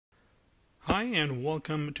Hi and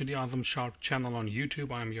welcome to the Azam Sharp channel on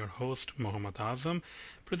YouTube. I'm your host Mohammad Azam,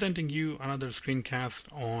 presenting you another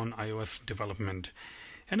screencast on iOS development.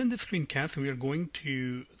 And in this screencast we are going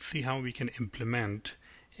to see how we can implement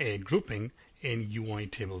a grouping in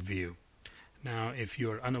UITableView. Now if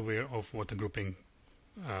you're unaware of what a grouping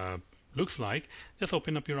looks like, just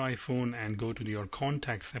open up your iPhone and go to your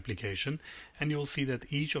contacts application, and you'll see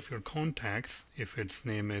that each of your contacts, if its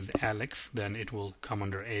name is Alex, then it will come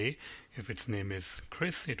under A. If its name is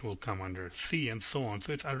Chris, it will come under C, and so on.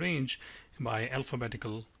 So it's arranged by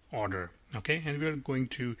alphabetical order. Okay, and we're going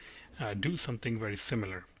to do something very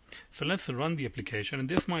similar. So let's run the application, and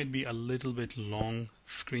this might be a little bit long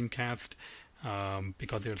screencast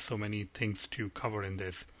because there are so many things to cover in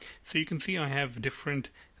this. So you can see I have different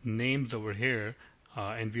names over here,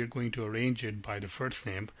 and we are going to arrange it by the first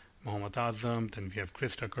name, Mohammad Azam. Then we have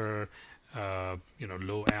Chris Tucker,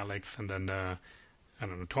 Low Alex, and then I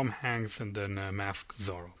don't know, Tom Hanks, and then Mask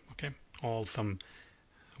Zorro. Okay, all some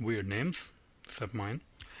weird names except mine.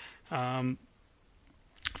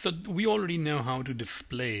 So we already know how to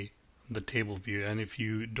display the table view, and if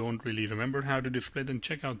you don't really remember how to display, then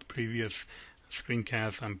check out the previous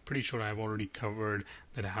screencasts. I'm pretty sure I've already covered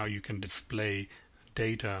that how you can display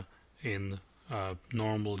data in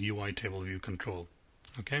normal UITableView control.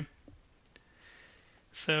 Okay,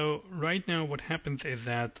 so right now what happens is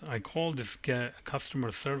that I call this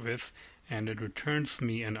customer service, and it returns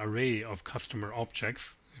me an array of customer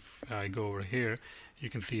objects. If I go over here, you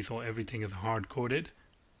can see so everything is hard coded.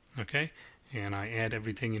 Okay, and I add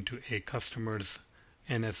everything into a customer's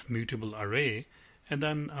NS mutable array, and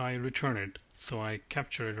then I return it. So I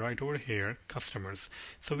capture it right over here, customers.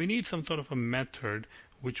 So we need some sort of a method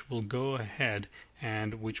which will go ahead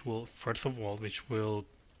and which will, first of all,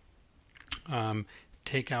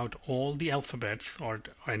 take out all the alphabets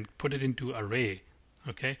and put it into array.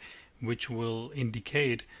 Okay, which will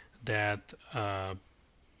indicate that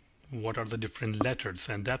what are the different letters,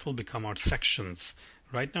 and that will become our sections.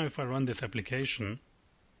 Right now, if I run this application,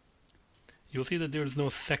 you'll see that there is no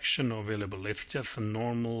section available. It's just a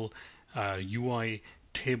normal UI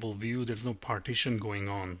table view. There's no partition going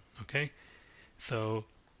on. Okay, so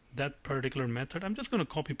that particular method, I'm just going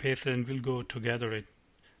to copy paste it, and we'll go together it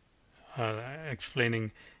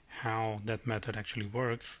explaining how that method actually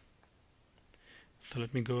works. So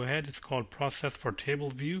let me go ahead. It's called process for table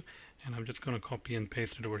view, and I'm just going to copy and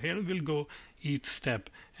paste it over here, and we'll go each step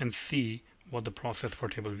and see what the process for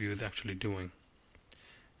table view is actually doing.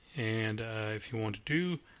 And if you want to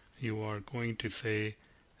do, you are going to say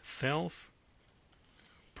self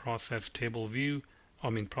process table view,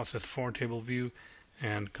 process for table view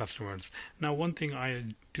and customers. Now one thing I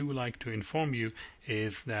do like to inform you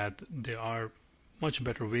is that there are much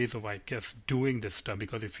better ways of, I guess, doing this stuff,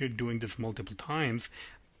 because if you're doing this multiple times,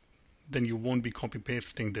 then you won't be copy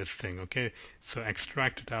pasting this thing. Okay, so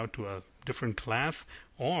extract it out to a different class,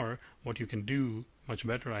 or what you can do much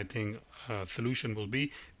better, I think, solution will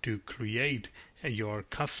be to create your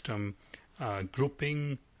custom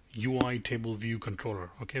grouping UITableView controller,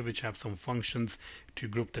 okay, which have some functions to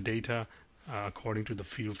group the data according to the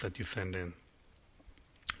fields that you send in.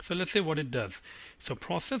 So let's say what it does. So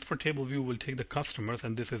process for table view will take the customers,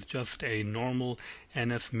 and this is just a normal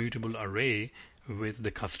NS mutable array with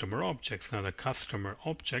the customer objects. Now the customer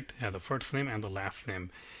object has the first name and the last name.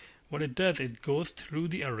 What it does, it goes through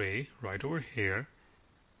the array right over here.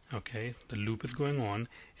 Okay, the loop is going on,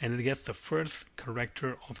 and it gets the first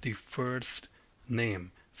character of the first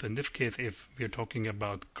name. So in this case, if we're talking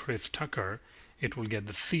about Chris Tucker, it will get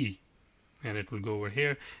the C, and it will go over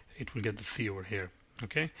here, it will get the C over here.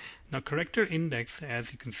 Okay, now character index,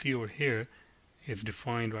 as you can see over here, is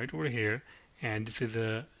defined right over here, and this is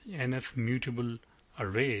a NS mutable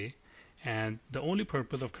array, and the only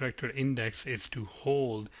purpose of character index is to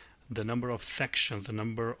hold the number of sections, the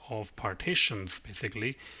number of partitions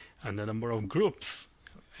basically, and the number of groups,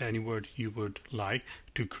 any word you would like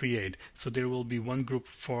to create. So there will be one group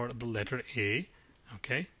for the letter A,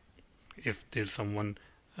 okay, if there's someone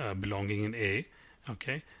belonging in A,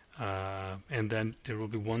 okay, and then there will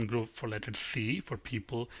be one group for letter C for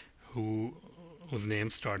people whose name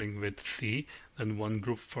starting with C, then one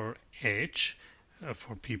group for H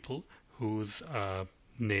for people whose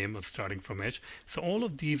name is starting from H. So all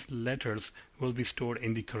of these letters will be stored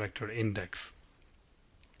in the character index.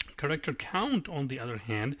 Character count, on the other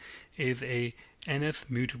hand, is a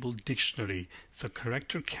NS mutable dictionary. So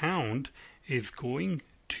character count is going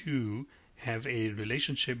to have a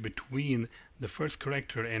relationship between the first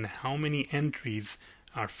character and how many entries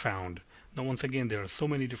are found. Now once again, there are so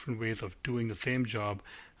many different ways of doing the same job,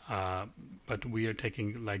 but we are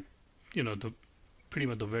taking, like, the pretty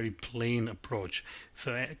much a very plain approach.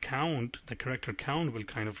 So the character count will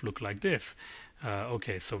kind of look like this.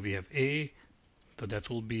 Okay, so we have A, so that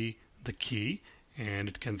will be the key, and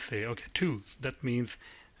it can say, okay, 2. That means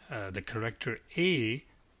the character A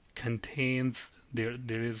contains, there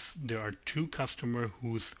are 2 customers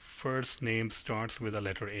whose first name starts with a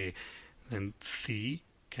letter A. Then C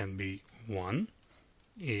can be 1,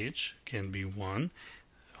 H can be 1.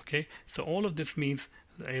 Okay, so all of this means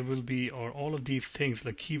it will be, or all of these things,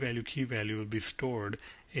 the key value will be stored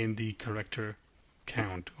in the character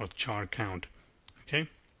count or char count. Okay,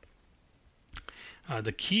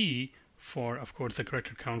 the key for, of course, the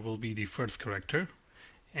character count will be the first character,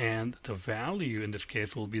 and the value in this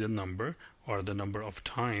case will be the number, or the number of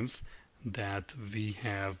times that we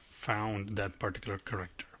have found that particular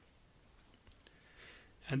character.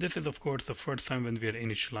 And this is, of course, the first time when we are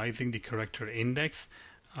initializing the character index.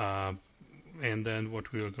 And then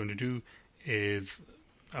what we are going to do is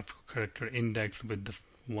a character index with this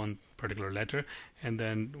one particular letter, and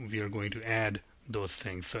then we are going to add those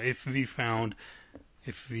things. So if we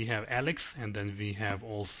have Alex, and then we have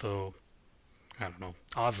also, I don't know,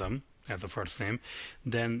 Azam as the first name,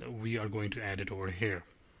 then we are going to add it over here.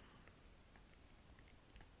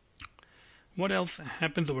 What else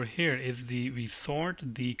happens over here is we sort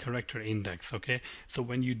the character index. Okay, so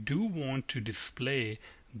when you do want to display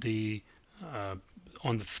the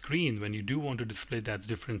on the screen, when you do want to display that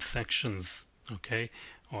different sections, okay,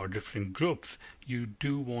 or different groups, you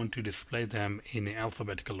do want to display them in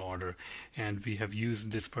alphabetical order. And we have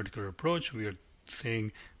used this particular approach. We are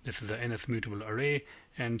saying this is an NS mutable array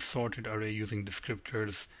and sorted array using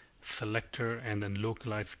descriptors, selector, and then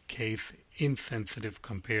localized case insensitive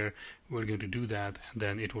compare. We're going to do that, and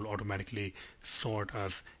then it will automatically sort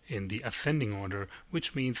us in the ascending order,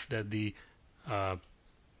 which means that the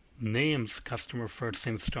names, customer first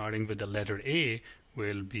name starting with the letter A,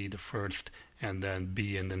 will be the first, and then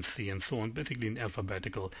B, and then C, and so on, basically in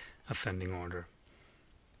alphabetical ascending order.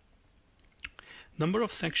 Number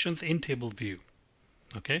of sections in table view.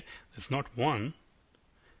 Okay, it's not 1,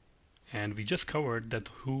 and we just covered that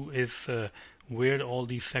where all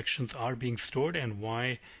these sections are being stored and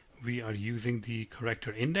why we are using the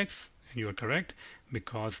character index. And you are correct,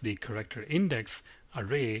 because the character index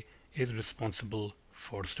array is responsible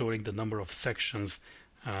for storing the number of sections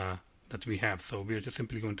that we have. So we are just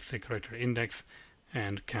simply going to say character index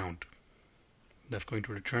and count. That's going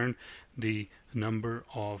to return the number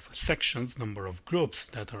of sections, number of groups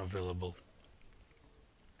that are available.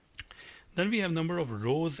 Then we have number of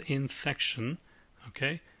rows in section.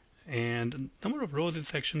 Okay, and number of rows in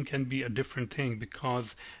section can be a different thing,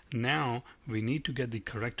 because now we need to get the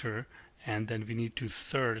character, and then we need to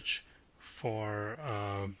search for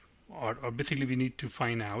or basically we need to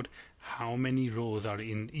find out how many rows are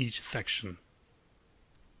in each section.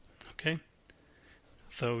 Okay,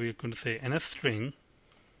 so we're going to say ns string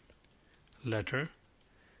letter,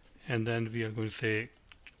 and then we are going to say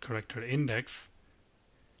character index,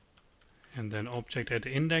 and then object at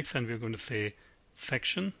index, and we're going to say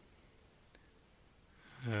section.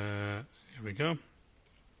 Here we go.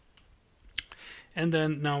 And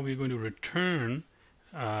then now we're going to return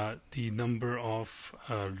the number of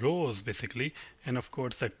rows, basically. And of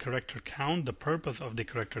course the character count, the purpose of the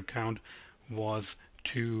character count was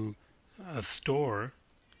to store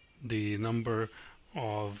the number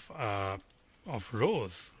of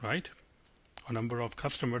rows, right? A number of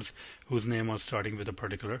customers whose name was starting with a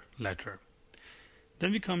particular letter.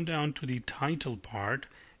 Then we come down to the title part,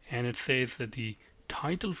 and it says that the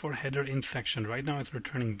title for header in section, right now it's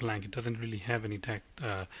returning blank. It doesn't really have any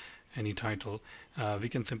title. We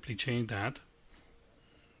can simply change that,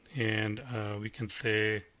 and we can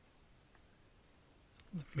say,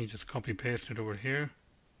 let me just copy paste it over here.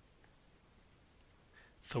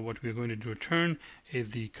 So what we're going to return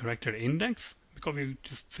is the character index, because we're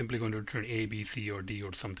just simply going to return A, B, C, or D,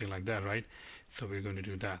 or something like that, right? So we're going to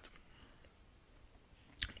do that.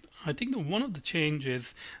 I think one of the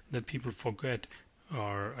changes that people forget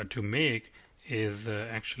or to make is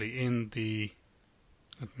actually in the,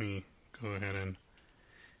 let me go ahead and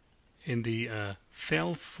in the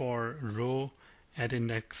self for row at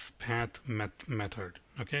index path method.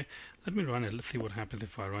 Okay, let me run it. Let's see what happens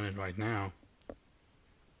if I run it right now.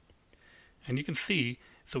 And you can see,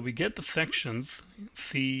 so we get the sections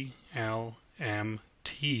C, L, M,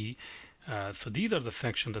 T. So these are the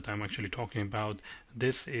sections that I'm actually talking about.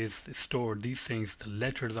 This is stored, these things, the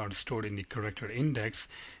letters are stored in the character index,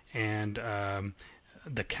 and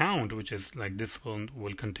the count, which is like this one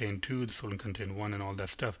will contain 2, this will contain 1, and all that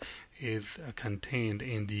stuff is contained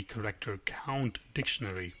in the character count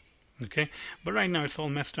dictionary. Okay, but right now it's all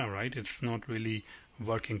messed up, right? It's not really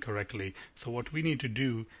working correctly. So what we need to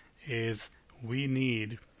do is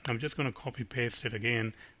I'm just going to copy paste it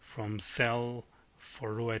again from cell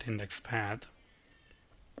for row at index path,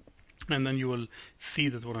 and then you will see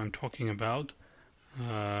that what I'm talking about.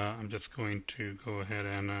 I'm just going to go ahead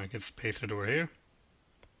and get pasted over here.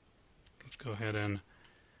 Let's go ahead and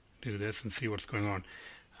do this and see what's going on.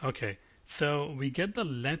 Okay, so we get the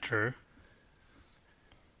letter,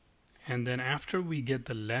 and then after we get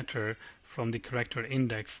the letter from the corrector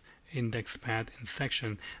index path in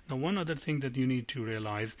section. Now one other thing that you need to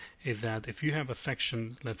realize is that if you have a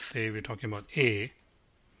section, let's say we're talking about A,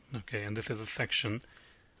 okay, and this is a section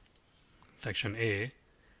A,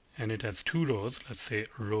 and it has two rows, let's say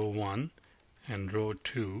row 1 and row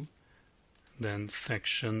 2, then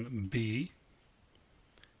section B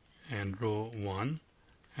and row 1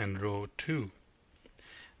 and row 2.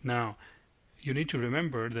 Now you need to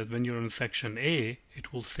remember that when you're in section A,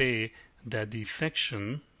 it will say that the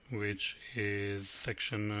section, which is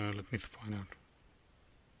section, let me find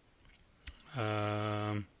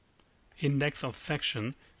out, index of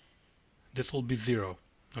section, this will be 0,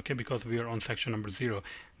 okay, because we are on section number 0.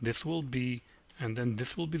 This will be, and then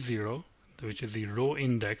this will be 0, which is the row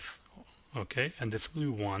index, okay, and this will be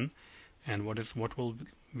 1, and what will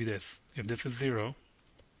be this? If this is 0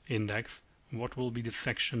 index, what will be the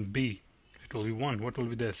section B? It will be 1. What will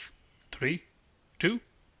be this? 3? 2?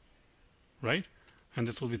 Right? And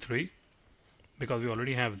this will be 3, because we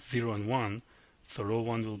already have 0 and 1, so row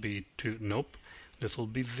 1 will be 2. Nope, this will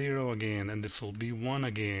be 0 again, and this will be 1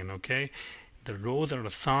 again. Okay, the rows are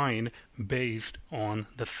assigned based on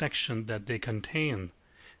the section that they contain.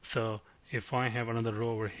 So if I have another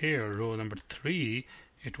row over here, row number 3,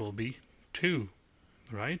 it will be 2,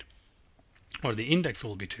 right? Or the index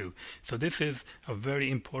will be 2. So this is a very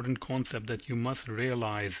important concept that you must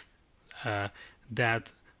realize,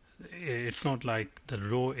 that it's not like the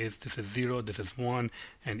row is, this is 0, this is 1,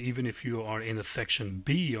 and even if you are in a section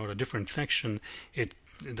B or a different section,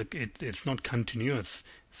 it's not continuous.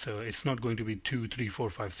 So it's not going to be 2, 3, 4,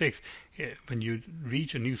 5, 6. When you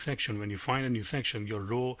reach a new section, when you find a new section, your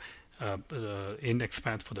row index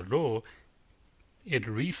path for the row, it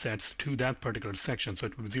resets to that particular section. So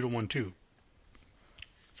it will be 0, 1, 2.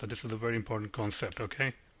 So this is a very important concept,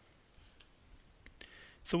 okay?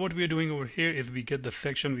 So what we are doing over here is we get the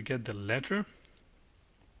section, we get the letter.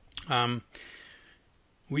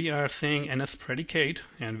 We are saying NS predicate,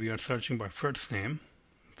 and we are searching by first name,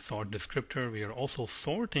 sort descriptor. We are also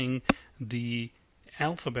sorting the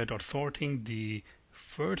alphabet, or sorting the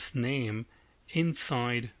first name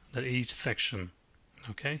inside each section,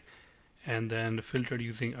 okay? And then filtered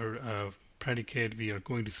using a predicate, we are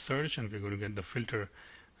going to search, and we're going to get the filter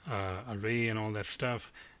array and all that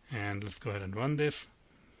stuff. And let's go ahead and run this.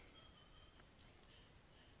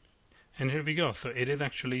 And here we go. So it is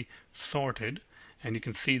actually sorted, and you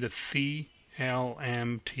can see that C, L,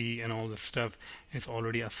 M, T, and all this stuff is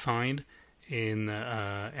already assigned in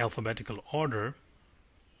alphabetical order.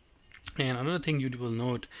 And another thing you will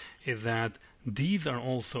note is that these are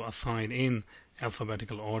also assigned in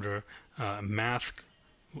alphabetical order. Mask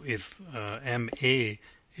is MA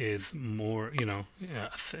is more,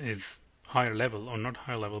 is higher level, or not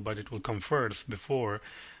higher level, but it will come first before,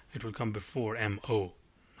 it will come before MO.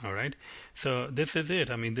 All right, so this is it.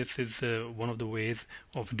 I mean, this is one of the ways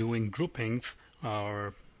of doing groupings,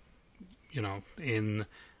 or in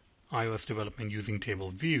iOS development using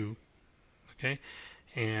TableView. Okay,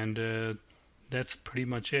 and that's pretty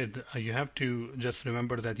much it. You have to just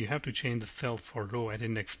remember that you have to change the cell for row at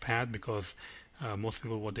index path, because most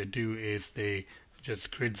people, what they do is they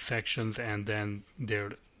just create sections, and then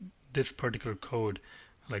this particular code,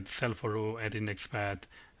 like cell for row at index path,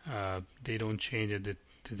 they don't change it.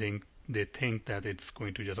 They think that it's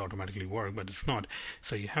going to just automatically work, but it's not.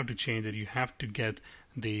 So you have to change it. You have to get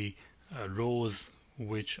the rows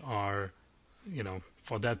which are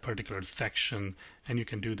for that particular section, and you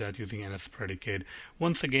can do that using NS predicate.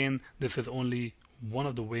 Once again, this is only one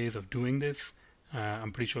of the ways of doing this.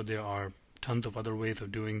 I'm pretty sure there are tons of other ways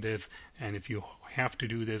of doing this, and if you have to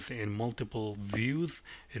do this in multiple views,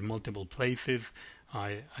 in multiple places,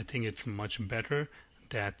 I think it's much better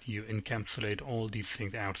that you encapsulate all these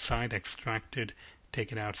things outside, extract it,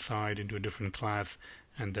 take it outside into a different class,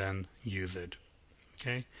 and then use it.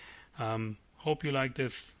 Okay, hope you like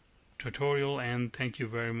this tutorial, and thank you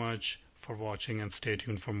very much for watching, and stay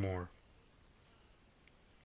tuned for more.